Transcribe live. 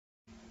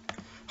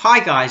Hi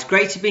guys,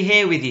 great to be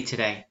here with you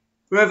today.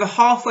 We're over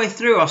halfway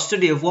through our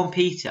study of 1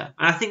 Peter,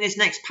 and I think this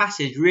next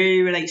passage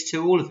really relates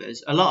to all of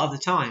us a lot of the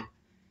time.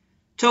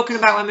 Talking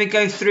about when we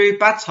go through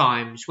bad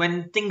times,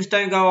 when things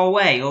don't go our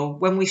way, or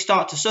when we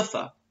start to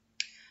suffer.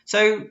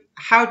 So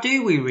how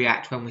do we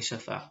react when we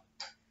suffer?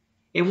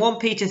 In 1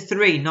 Peter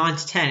 3,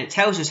 9-10, it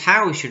tells us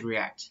how we should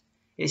react.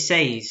 It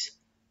says,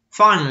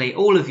 "Finally,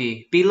 all of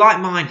you, be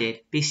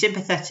like-minded, be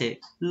sympathetic,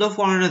 love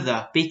one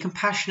another, be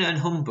compassionate and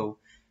humble.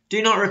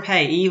 Do not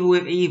repay evil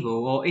with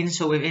evil or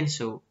insult with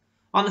insult.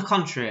 On the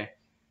contrary,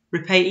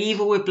 repay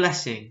evil with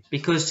blessing,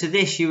 because to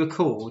this you were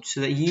called,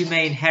 so that you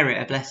may inherit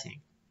a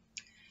blessing."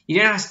 You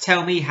don't have to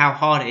tell me how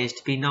hard it is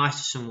to be nice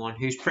to someone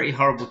who's pretty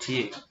horrible to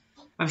you.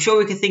 I'm sure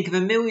we can think of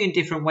a million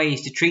different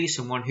ways to treat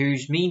someone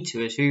who's mean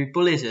to us, who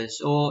bullies us,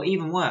 or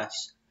even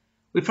worse.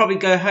 We'd probably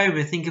go home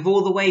and think of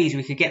all the ways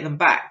we could get them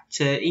back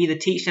to either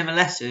teach them a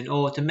lesson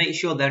or to make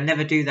sure they'll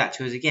never do that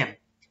to us again.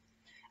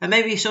 And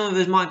maybe some of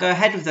us might go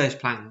ahead with those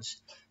plans.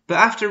 But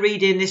after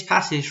reading this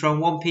passage from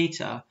 1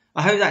 Peter,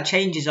 I hope that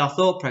changes our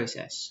thought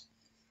process.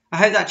 I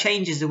hope that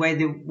changes the way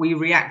that we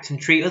react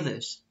and treat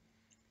others.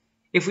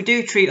 If we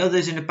do treat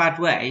others in a bad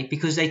way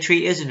because they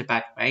treat us in a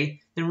bad way,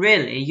 then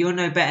really you're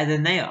no better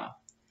than they are.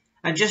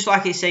 And just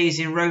like it says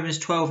in Romans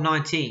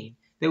 12:19,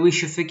 that we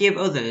should forgive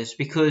others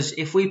because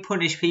if we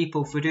punish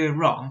people for doing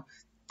wrong,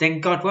 then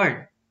God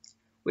won't.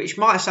 Which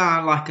might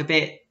sound like a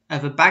bit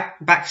of a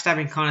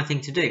backstabbing kind of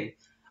thing to do.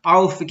 I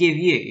will forgive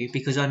you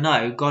because I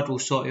know God will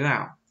sort you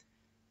out.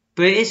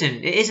 But it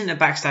isn't a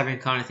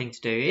backstabbing kind of thing to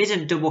do. It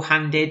isn't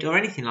double-handed or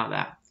anything like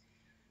that.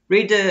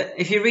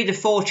 If you read the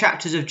 4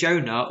 chapters of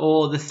Jonah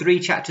or the 3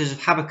 chapters of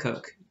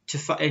Habakkuk,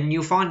 and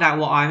you'll find out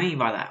what I mean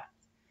by that.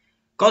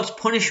 God's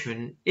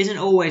punishment isn't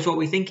always what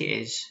we think it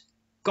is.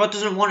 God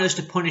doesn't want us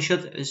to punish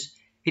others.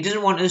 He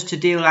doesn't want us to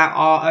deal out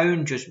our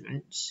own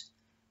judgments.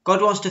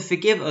 God wants to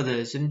forgive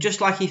others, and just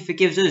like he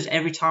forgives us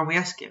every time we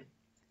ask him.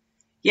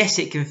 Yes,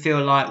 it can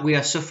feel like we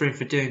are suffering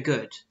for doing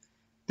good,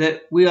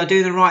 that we are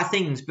doing the right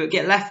things but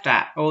get laughed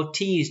at or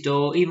teased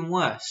or even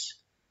worse.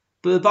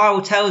 But the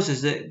Bible tells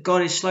us that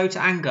God is slow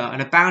to anger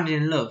and abounding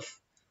in love,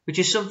 which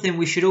is something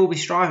we should all be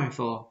striving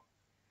for.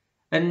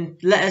 And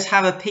let us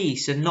have a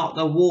peace and not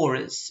the war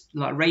that's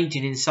like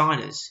raging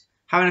inside us.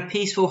 Having a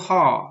peaceful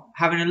heart,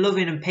 having a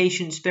loving and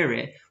patient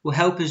spirit will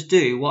help us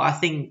do what I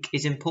think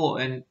is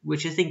important,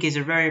 which I think is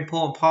a very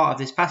important part of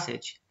this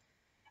passage.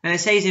 And it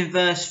says in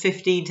verse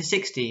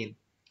 15-16,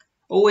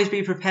 "Always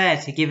be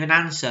prepared to give an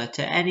answer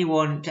to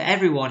everyone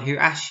who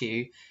asks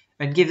you,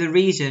 and give the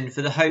reason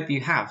for the hope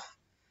you have.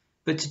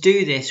 But to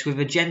do this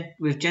with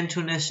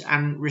gentleness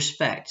and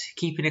respect,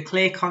 keeping a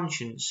clear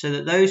conscience, so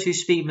that those who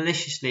speak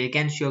maliciously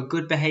against your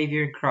good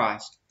behaviour in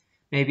Christ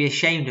may be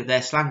ashamed of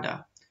their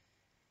slander."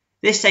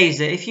 This says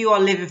that if you are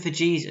living for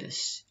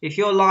Jesus, if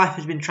your life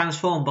has been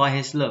transformed by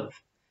his love,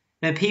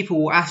 then people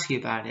will ask you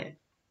about it.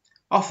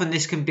 Often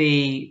this can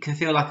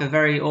feel like a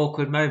very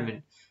awkward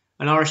moment,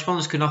 and our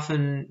response can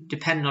often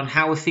depend on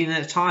how we're feeling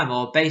at the time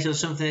or based on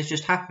something that's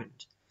just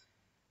happened.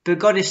 But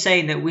God is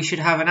saying that we should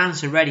have an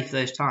answer ready for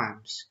those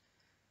times.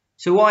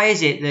 So why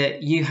is it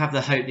that you have the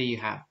hope that you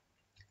have?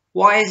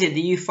 Why is it that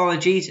you follow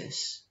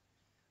Jesus?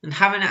 And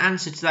having an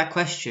answer to that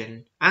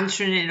question,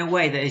 answering it in a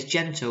way that is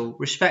gentle,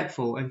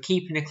 respectful, and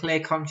keeping a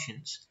clear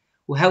conscience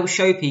will help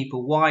show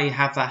people why you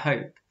have that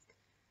hope.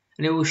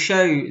 And it will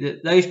show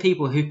that those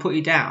people who put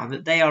you down,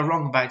 that they are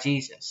wrong about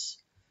Jesus.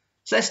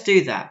 So let's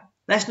do that.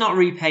 Let's not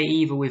repay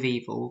evil with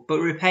evil, but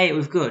repay it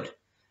with good.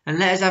 And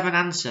let us have an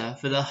answer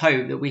for the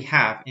hope that we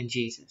have in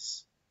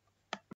Jesus.